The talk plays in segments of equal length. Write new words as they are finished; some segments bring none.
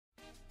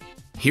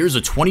Here's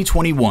a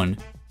 2021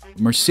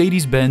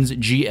 Mercedes-Benz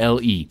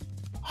GLE.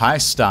 High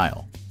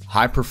style,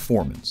 high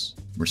performance,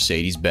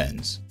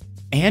 Mercedes-Benz.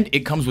 And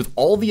it comes with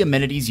all the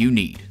amenities you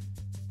need.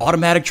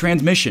 Automatic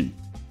transmission,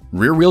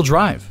 rear-wheel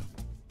drive,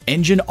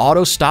 engine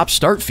auto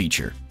stop-start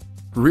feature,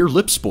 rear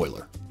lip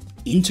spoiler,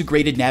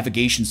 integrated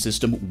navigation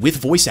system with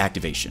voice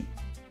activation,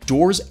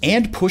 doors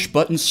and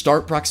push-button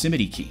start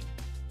proximity key,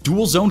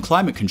 dual-zone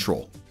climate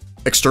control,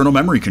 external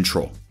memory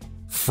control,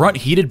 front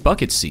heated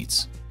bucket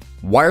seats,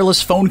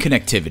 wireless phone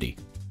connectivity,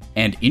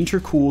 and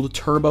intercooled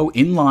turbo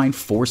inline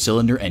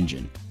 4-cylinder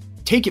engine.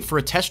 Take it for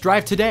a test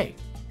drive today.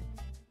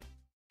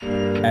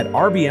 At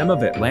RBM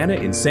of Atlanta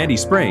in Sandy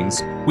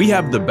Springs, we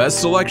have the best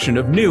selection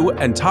of new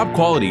and top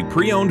quality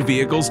pre-owned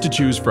vehicles to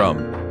choose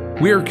from.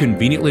 We are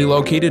conveniently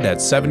located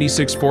at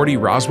 7640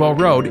 Roswell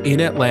Road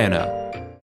in Atlanta.